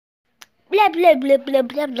Blah blah blah blah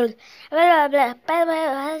blah blah blah blah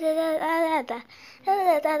blah.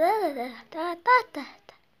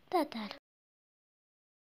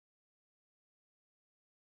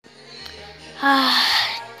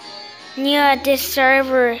 New at this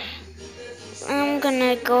server. I'm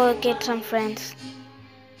gonna go get some friends.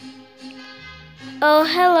 Oh,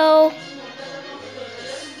 hello.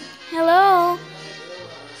 Hello.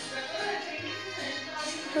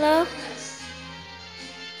 Hello.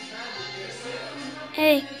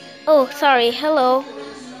 Hey. Oh, sorry. Hello.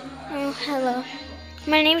 Oh, hello.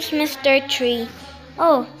 My name is Mr. Tree.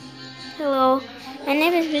 Oh, hello. My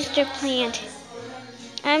name is Mr. Plant.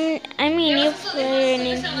 I'm a new player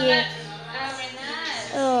named here.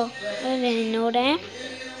 Oh, I didn't know that.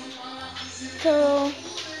 So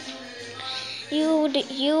you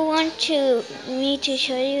want me to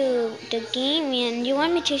show you the game, and you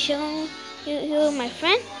want me to show you my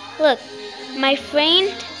friend? Look, my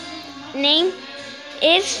friend name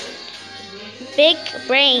is Big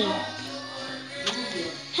Brain.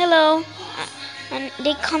 Hello, and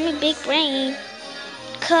they call me Big Brain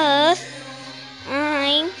 'cause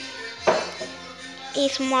I'm a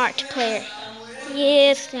smart player.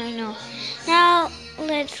 Yes, I know. Now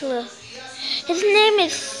let's look. His name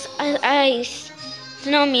is Ice.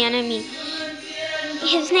 Snowman, I mean.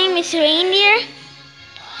 His name is Reindeer,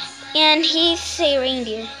 and he's a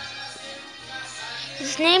reindeer.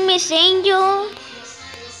 His name is Angel.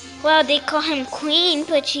 Well, they call him Queen,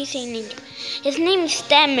 but she's an angel. His name is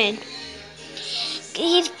Stammen.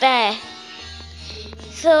 He's bad.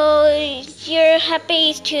 So you're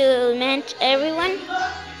happy to meet everyone?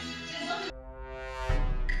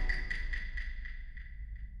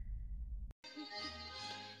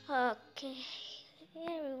 Okay,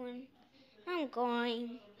 everyone, I'm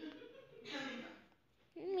going.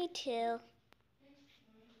 Me too.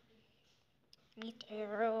 Me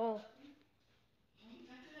too.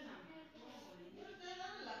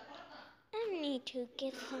 I need to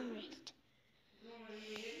get some rest.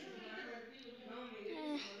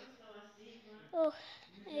 Oh,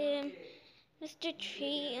 Mr.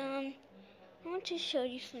 Tree, I want to show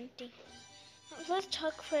you something. Let's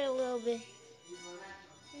talk for a little bit.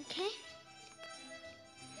 Okay?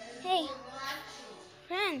 Hey,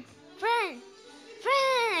 friend.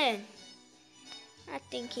 I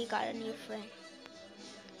think he got a new friend.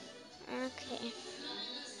 Okay.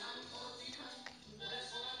 Talk.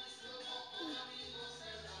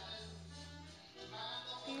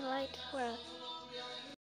 The lights were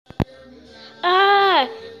off.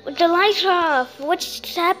 The lights are off.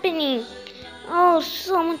 What's happening? Oh,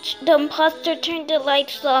 the imposter turned the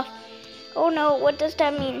lights off. Oh no, what does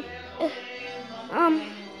that mean?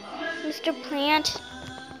 Mr. Plant.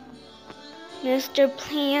 Mr.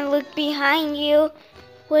 Plant, look behind you.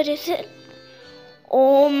 What is it?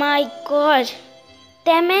 Oh my god.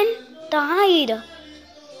 That man died.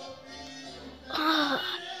 Oh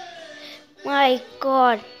my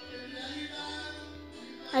god.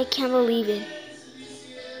 I can't believe it.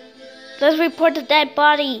 Let's report the dead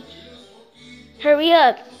body. Hurry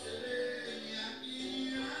up.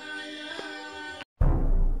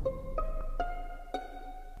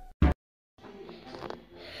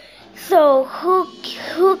 So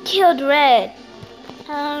who killed Red?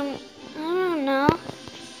 I don't know.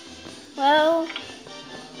 Well,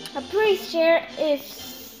 I'm pretty sure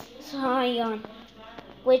it's Zion,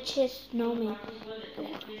 which is Snowman.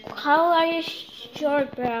 How are you sure,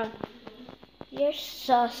 Brown? You're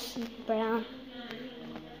sus, Brown.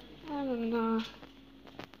 I don't know.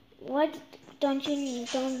 What don't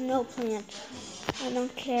know, Plant? I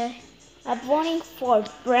don't care. I'm voting for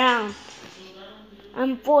Brown.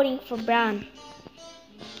 I'm voting for Brown.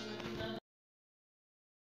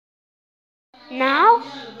 Now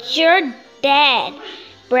you're dead,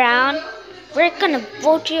 Brown. We're gonna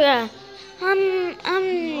vote you out.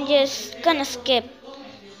 I'm just gonna skip.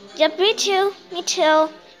 Yep, me too. Me too.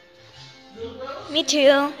 Me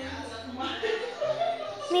too.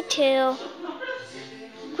 Me too.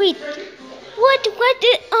 Wait, what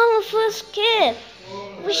did all of us skip?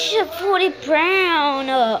 We should have voted Brown.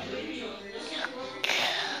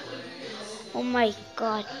 Oh my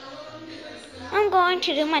god. I'm going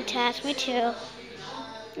to do my task. Me too.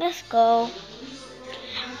 Let's go.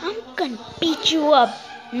 I'm gonna beat you up,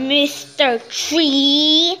 Mr.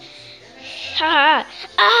 Tree. Ha!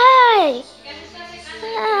 Ay!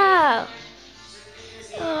 Ow!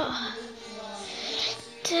 Oh.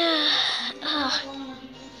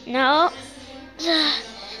 No.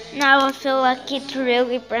 Now I feel like it's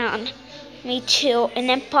really Brown. Me too. An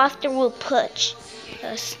imposter will push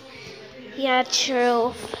us. Yeah,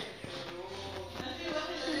 true.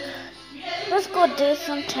 let's go do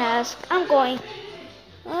some tasks. I'm going.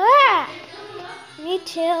 Ah! Me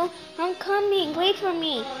too. I'm coming. Wait for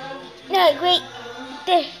me. No, wait.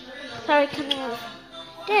 There. Sorry, coming over.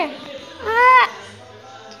 There. Ah!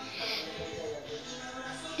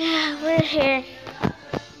 Yeah, we're here.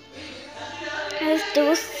 Let's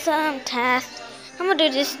do some tasks. I'm gonna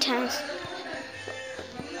do this task.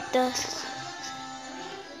 This.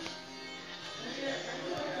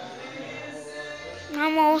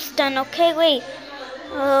 I'm almost done. Okay, wait.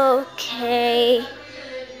 Okay.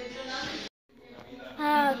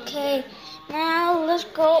 Okay. Now let's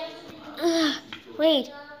go. Wait.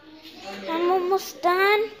 I'm almost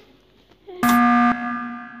done.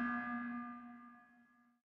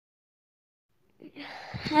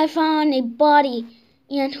 I found a body.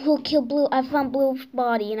 And who killed Blue? I found Blue's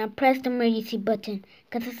body and I pressed the emergency button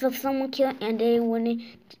because I saw someone kill and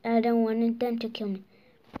I don't want them to kill me.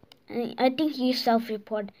 I think you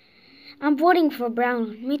self-report. I'm voting for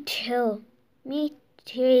Brown. Me too. Me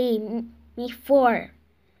three. Me four.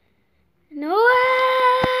 No.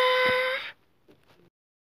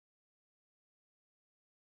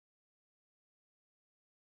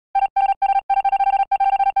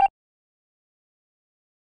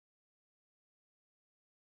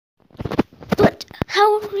 But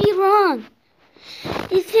how are we wrong?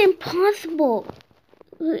 It's impossible.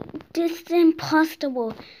 This is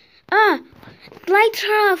impossible. Ah, lights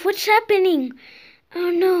are off. What's happening? Oh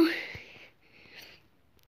no.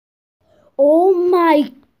 Oh my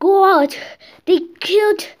God. They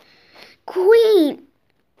killed Queen.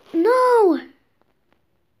 No.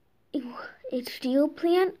 It's you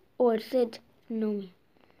plan or is it Snowman?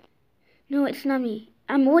 No, it's not me.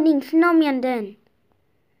 I'm voting Snowman then.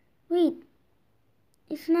 Wait.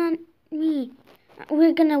 It's not me.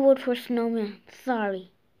 We're gonna vote for Snowman. Sorry.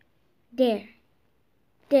 There.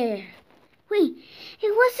 There. Wait,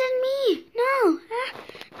 it wasn't me. No.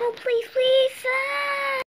 No, please, please.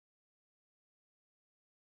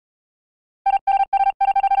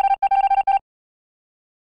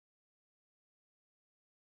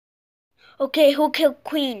 Okay, who killed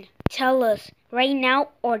Queen? Tell us right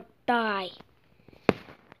now or die.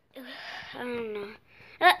 I don't know.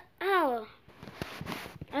 Ow.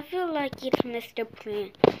 I feel like it's Mr.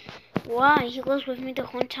 Plan. Why? He was with me the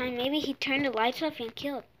whole time. Maybe he turned the lights off and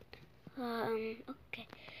killed. Okay.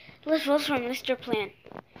 Let's vote for Mr. Plan.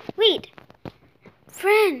 Wait!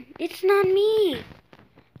 Friend, it's not me!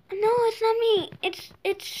 No, it's not me.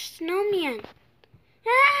 It's Snowman.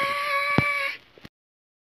 Ah!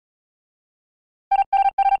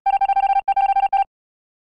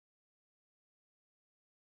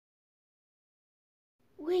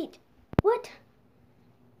 Wait, what?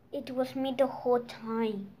 It was me the whole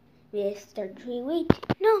time, Mr. Tree. Wait,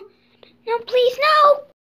 no, no, please, no!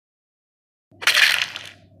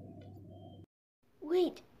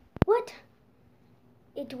 Wait, what?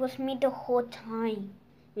 It was me the whole time,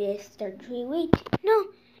 Mr. Tree. Wait, no,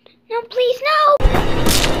 no, please, no!